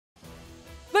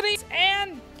Ladies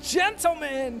and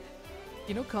gentlemen,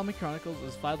 Comic Chronicles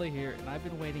is finally here, and I've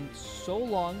been waiting so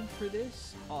long for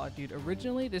this. Oh, dude,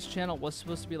 originally this channel was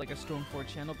supposed to be like a Storm 4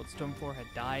 channel, but Storm 4 had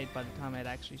died by the time I had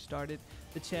actually started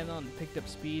the channel and picked up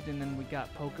speed, and then we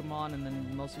got Pokemon, and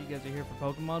then most of you guys are here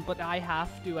for Pokemon, but I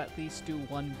have to at least do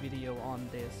one video on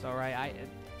this, alright?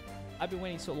 I've been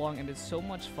waiting so long, and it's so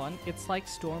much fun. It's like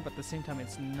Storm, but at the same time,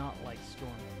 it's not like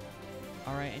Storm.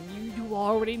 Alright, and you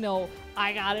already know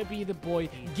I gotta be the boy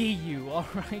Giyu,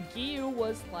 alright? Giyu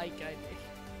was like, I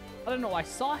don't know, I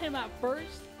saw him at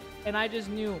first, and I just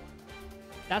knew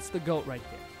that's the GOAT right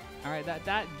there. Alright,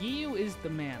 that Giyu is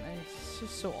the man. It's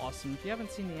just so awesome. If you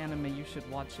haven't seen the anime, you should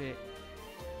watch it,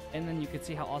 and then you can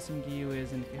see how awesome Giyu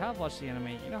is, and if you have watched the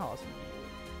anime, you know how awesome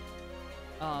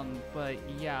Giyu is. But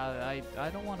yeah, I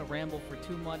don't want to ramble for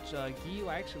too much. Giyu,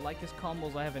 I actually like his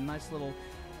combos. I have a nice little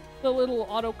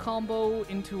auto combo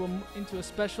into a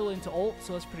special into ult,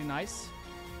 so it's pretty nice.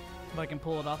 If I can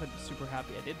pull it off, I'd be super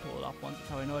happy. I did pull it off once. That's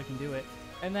how I know I can do it.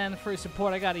 And then for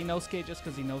support, I got Inosuke, just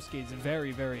because Inosuke is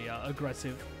very, very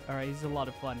aggressive. Alright, he's a lot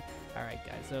of fun. Alright,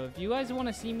 guys, so if you guys want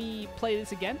to see me play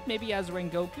this again, maybe as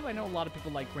Rengoku, I know a lot of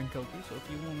people like Rengoku, so if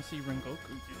you want to see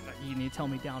Rengoku, you need to tell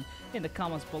me down in the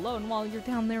comments below. And while you're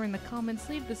down there in the comments,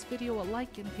 leave this video a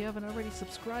like, and if you haven't already,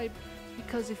 subscribe.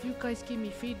 Because if you guys give me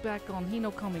feedback on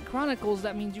Comic Chronicles,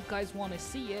 that means you guys want to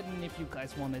see it, and if you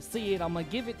guys want to see it, I'm gonna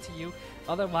give it to you.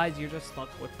 Otherwise, you're just stuck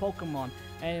with Pokemon.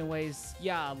 Anyways,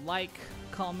 yeah, like,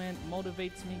 comment,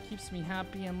 motivates me, keeps me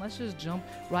happy, and let's just jump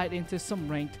right into some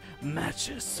ranked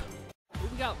matches.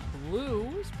 We got Blue,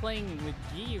 who's playing with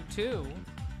Giyu too.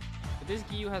 But this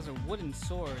Giyu has a wooden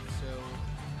sword, so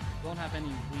we won't have any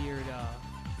weird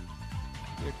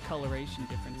coloration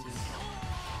differences.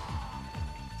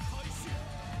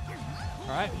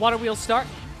 Alright, water wheel start.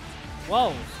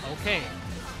 Whoa, okay.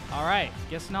 Alright,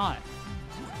 guess not.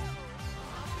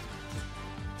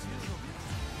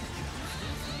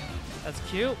 That's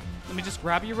cute. Let me just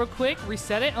grab you real quick,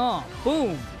 reset it.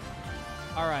 Boom.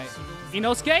 Alright.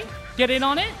 Inosuke, get in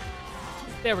on it.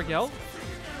 There we go.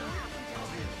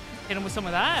 Hit him with some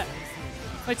of that.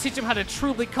 Let's teach him how to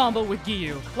truly combo with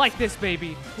Giyu. Like this,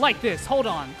 baby. Like this. Hold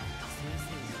on.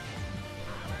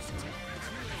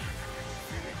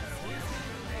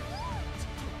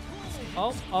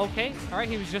 Oh, okay. Alright,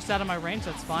 he was just out of my range.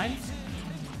 That's fine.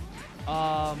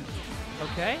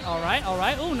 Okay. Alright,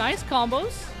 alright. Ooh, nice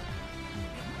combos.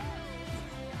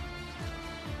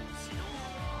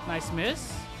 Nice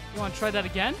miss. You want to try that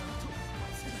again?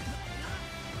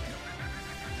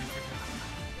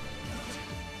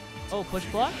 Oh, push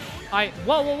block. Alright.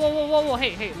 Whoa, whoa, whoa, whoa, whoa, whoa.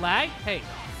 Hey, lag. Hey.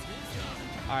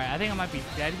 Alright, I think I might be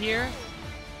dead here.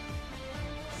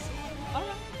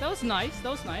 Alright, that was nice.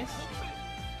 That was nice.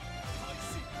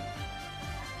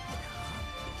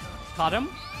 Caught him.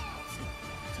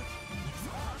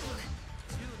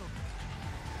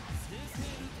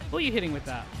 Who are you hitting with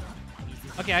that?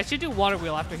 Okay, I should do water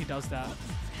wheel after he does that.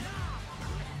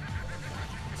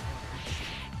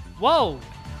 Whoa!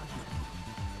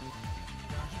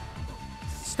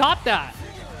 Stop that!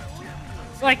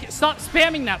 Like, stop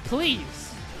spamming that, please!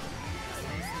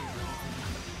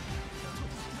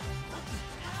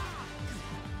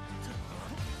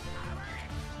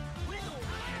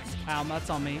 Wow, that's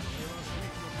on me.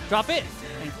 Drop it!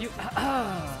 Thank you.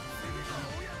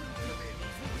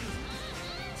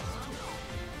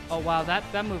 Oh wow,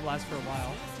 that move lasts for a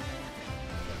while.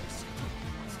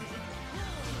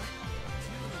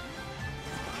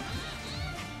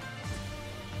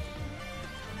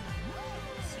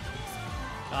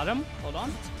 Got him. Hold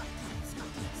on.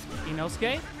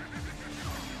 Inosuke.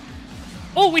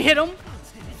 Oh, we hit him!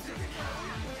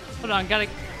 Hold on, gotta...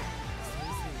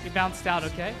 He bounced out,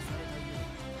 okay?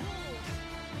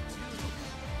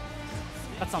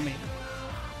 That's on me.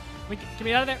 Get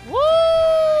me out of there.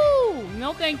 Woo!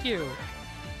 No, thank you.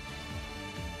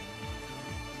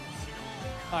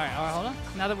 Alright, hold on.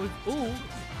 Now that we've... Ooh.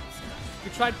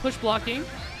 We tried push blocking.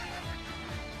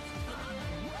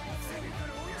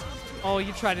 Oh,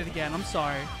 you tried it again. I'm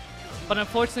sorry. But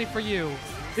unfortunately for you,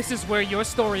 this is where your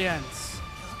story ends.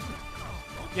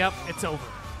 Yep, it's over.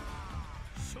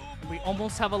 We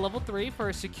almost have a level 3 for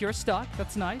a secure stock.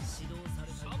 That's nice.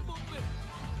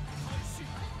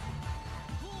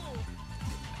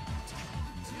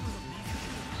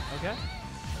 Okay.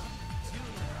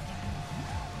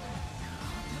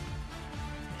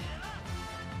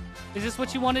 Is this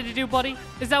what you wanted to do, buddy?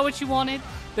 Is that what you wanted?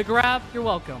 The grab? You're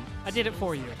welcome. I did it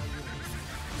for you.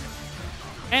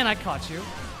 And I caught you.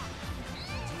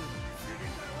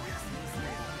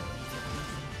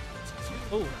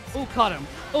 Oh, caught him.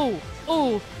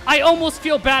 Oh, I almost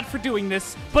feel bad for doing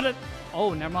this, but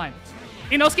oh, never mind.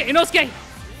 Inosuke, Inosuke!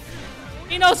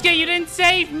 Inosuke, you didn't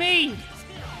save me!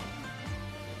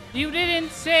 You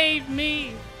didn't save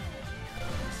me!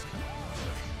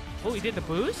 Oh, he did the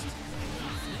boost?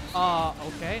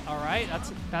 Okay, alright.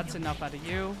 That's enough out of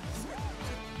you.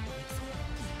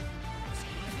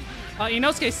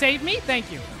 Inosuke, save me?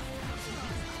 Thank you.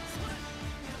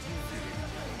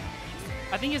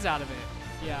 I think he's out of it.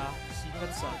 Yeah,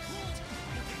 that sucks.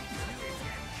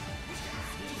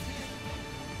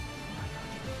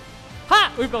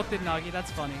 Ha! We both did Nagi.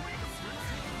 That's funny.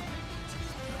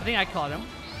 I think I caught him.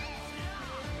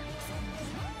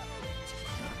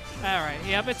 Alright,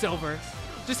 yep, it's over.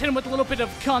 Just hit him with a little bit of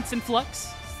constant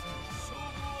flux.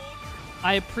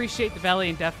 I appreciate the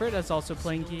valiant effort as also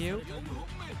playing Giyu,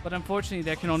 but unfortunately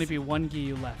there can only be one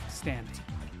Giyu left standing.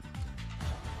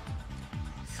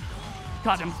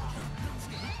 Caught him.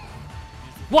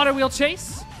 Water wheel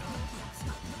chase.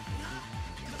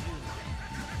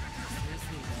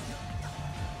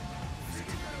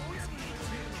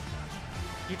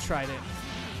 You tried it.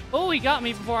 Oh, he got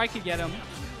me before I could get him.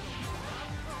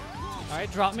 All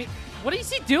right, drop me. What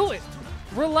is he doing?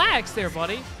 Relax there,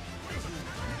 buddy.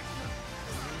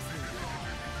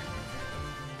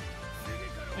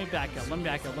 Let me back up. Let me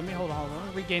back up. Let me hold on. Let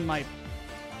me regain my...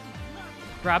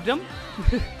 Grabbed him.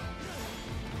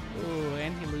 Ooh,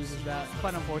 and he loses that.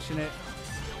 Quite unfortunate.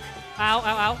 Ow,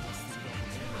 ow, ow.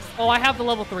 Oh, I have the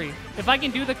level 3. If I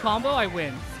can do the combo, I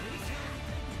win.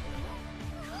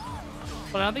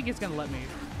 But I don't think it's going to let me.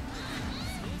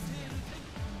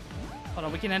 Hold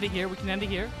on, we can end it here. We can end it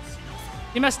here.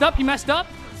 He messed up. He messed up.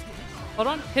 Hold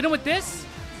on. Hit him with this.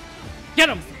 Get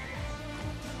him.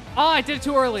 Oh, I did it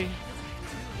too early.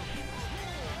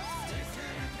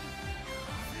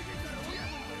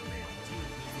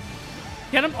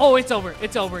 Get him. Oh, it's over.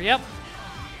 It's over. Yep.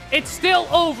 It's still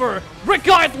over,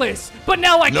 regardless. But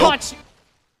now I caught you.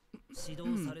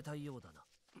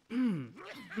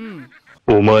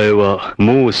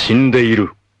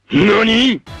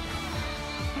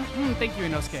 Thank you,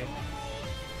 Inosuke.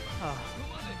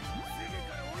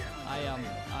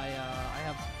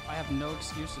 I have no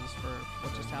excuses for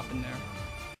what just happened there.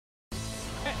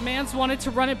 Mans wanted to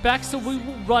run it back, so we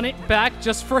will run it back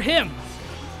just for him.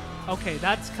 Okay,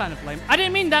 that's kind of lame. I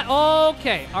didn't mean that.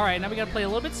 Okay, all right. Now we gotta play a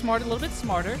little bit smarter, a little bit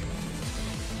smarter.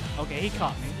 Okay, he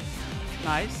caught me.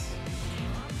 Nice.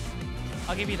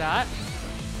 I'll give you that.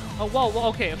 Oh, whoa, whoa.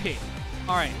 Okay, okay.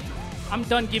 All right. I'm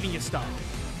done giving you stuff.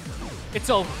 It's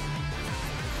over.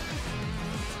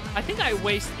 I think I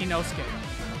waste Inosuke.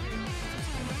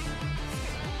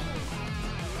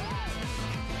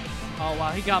 Oh,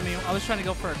 wow. He got me. I was trying to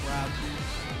go for a grab.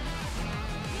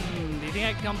 Do you think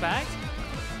I can come back?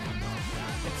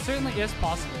 It certainly is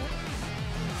possible.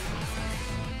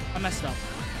 I messed up.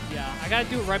 Yeah, I gotta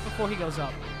do it right before he goes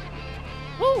up.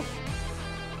 Woo!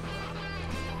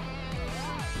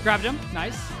 Grabbed him.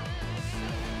 Nice.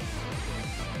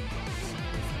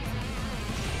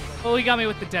 Oh, he got me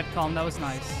with the dead calm. That was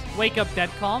nice. Wake up, dead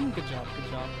calm. Good job. Good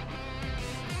job.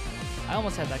 I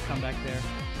almost had that comeback there.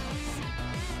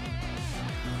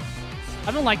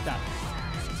 I don't like that.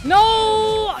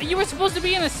 No! You were supposed to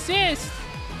be an assist.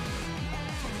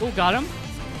 Oh, got him.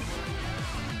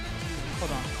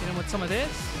 Hold on. Get him with some of this.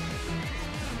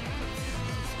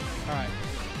 All right.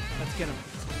 Let's get him.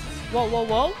 Whoa, whoa,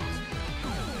 whoa.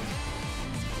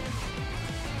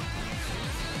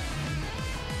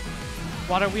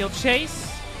 Water wheel chase.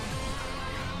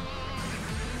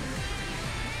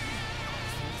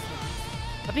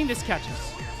 I think this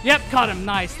catches. Yep, caught him.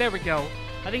 Nice. There we go.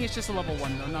 I think it's just a level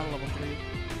 1, though, not a level 3.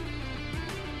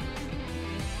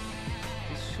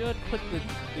 Should put the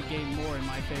game more in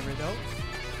my favor, though.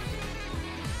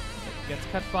 Gets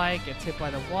cut by it, gets hit by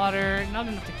the water. Not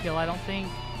enough to kill, I don't think.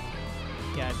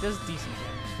 Yeah, it does decent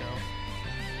damage, though.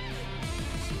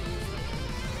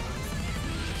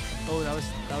 Oh, that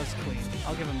was clean.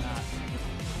 I'll give him that.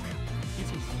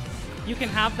 You can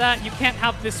have that. You can't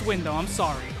have this win, though. I'm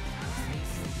sorry.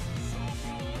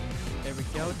 There we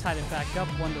go. Tied it back up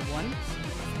 1-1.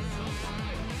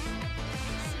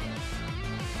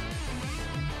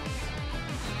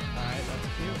 Alright, that's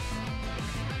cute.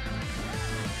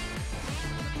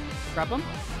 Grab him.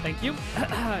 Thank you.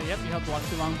 Yep, you held block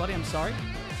too long, buddy. I'm sorry.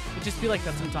 It just be like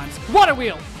that sometimes. Water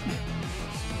wheel!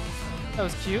 That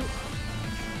was cute.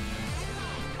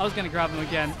 I was gonna grab him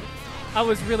again. I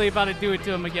was really about to do it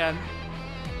to him again.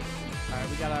 Alright,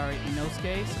 we got our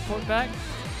Inosuke support back.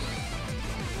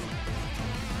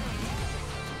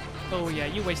 Oh yeah,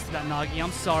 you wasted that Nagi.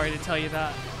 I'm sorry to tell you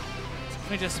that.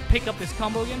 Let me just pick up this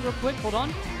combo again real quick. Hold on.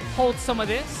 Hold some of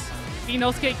this.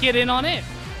 Inosuke, get in on it.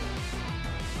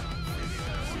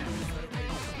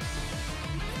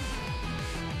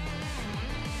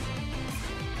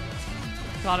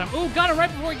 Got him. Ooh, got him right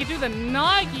before he could do the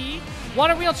Nagi.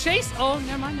 Water wheel chase. Oh,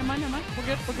 never mind. We're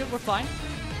good. We're fine.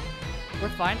 We're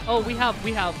fine. Oh, we have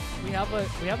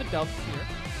a dub here.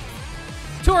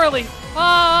 Too early.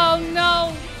 Oh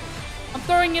no. I'm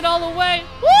throwing it all away.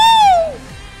 Woo!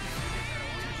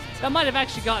 That might have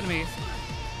actually gotten me.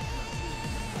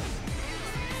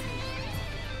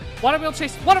 Water wheel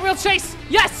chase. Water wheel chase.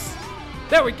 Yes.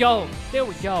 There we go. There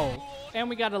we go. And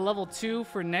we got a level 2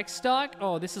 for next stock.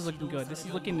 Oh, this is looking good. This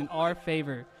is looking in our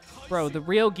favor. Bro, the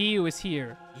real Giyu is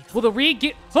here. Will the real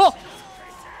Giyu... Oh!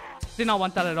 Did not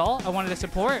want that at all. I wanted to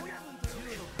support.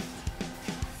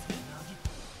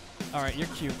 All right, you're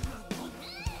cute.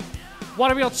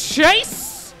 Water wheel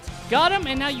chase! Got him,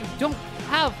 and now you don't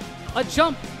have a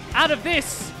jump out of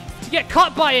this to get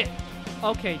caught by it.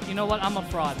 Okay, you know what? I'm a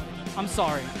fraud. I'm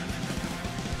sorry.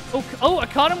 Oh, I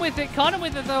caught him with it. Caught him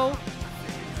with it, though.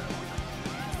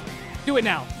 Do it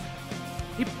now.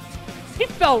 He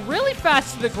fell really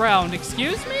fast to the ground.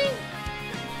 Excuse me?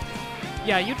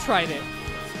 Yeah, you tried it.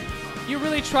 You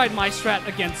really tried my strat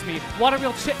against me. Water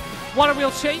wheel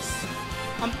chase.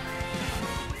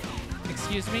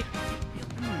 Excuse me.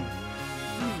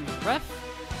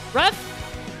 Ref?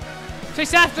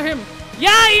 Chase after him.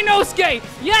 Yeah, Inosuke!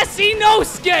 Yes,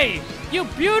 Inosuke! You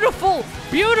beautiful,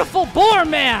 beautiful boar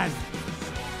man!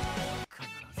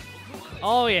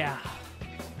 Oh, yeah.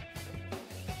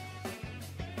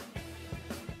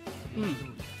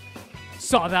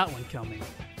 Saw that one coming.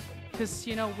 Because,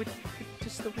 you know, with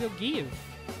just the real Giyu.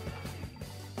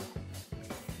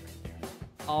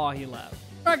 Oh, he left.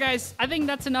 Alright, guys. I think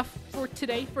that's enough for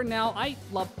today for now. I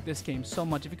love this game so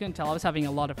much. If you couldn't tell, I was having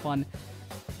a lot of fun.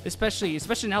 Especially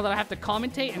now that I have to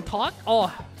commentate and talk.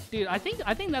 Oh, dude, I think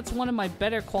that's one of my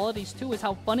better qualities, too, is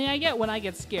how funny I get when I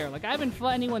get scared. Like, I haven't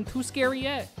fought anyone too scary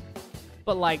yet.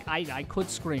 But, like, I could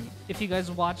scream. If you guys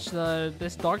watch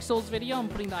this Dark Souls video, I'm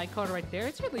putting the iCard right there.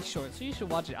 It's really short, so you should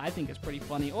watch it. I think it's pretty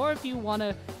funny. Or if you want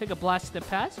to take a blast to the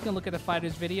past, you can look at the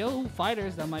Fighters video. Ooh,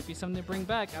 Fighters, that might be something to bring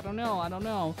back. I don't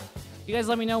know. You guys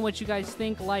let me know what you guys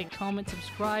think. Like, comment,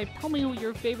 subscribe. Tell me who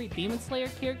your favorite Demon Slayer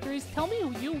character is. Tell me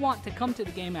who you want to come to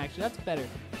the game, actually. That's better.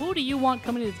 Who do you want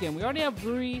coming to this game? We already have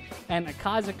Ruri and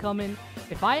Akaza coming.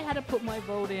 If I had to put my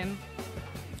vote in,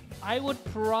 I would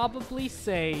probably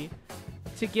say...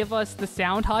 to give us the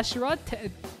Sound Hashira,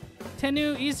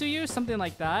 Tenu Izuyu, something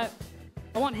like that.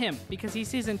 I want him because he's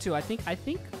season 2. I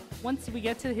think once we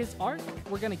get to his arc,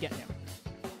 we're gonna get him.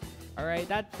 All right,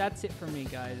 that's it for me,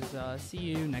 guys. See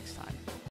you next time.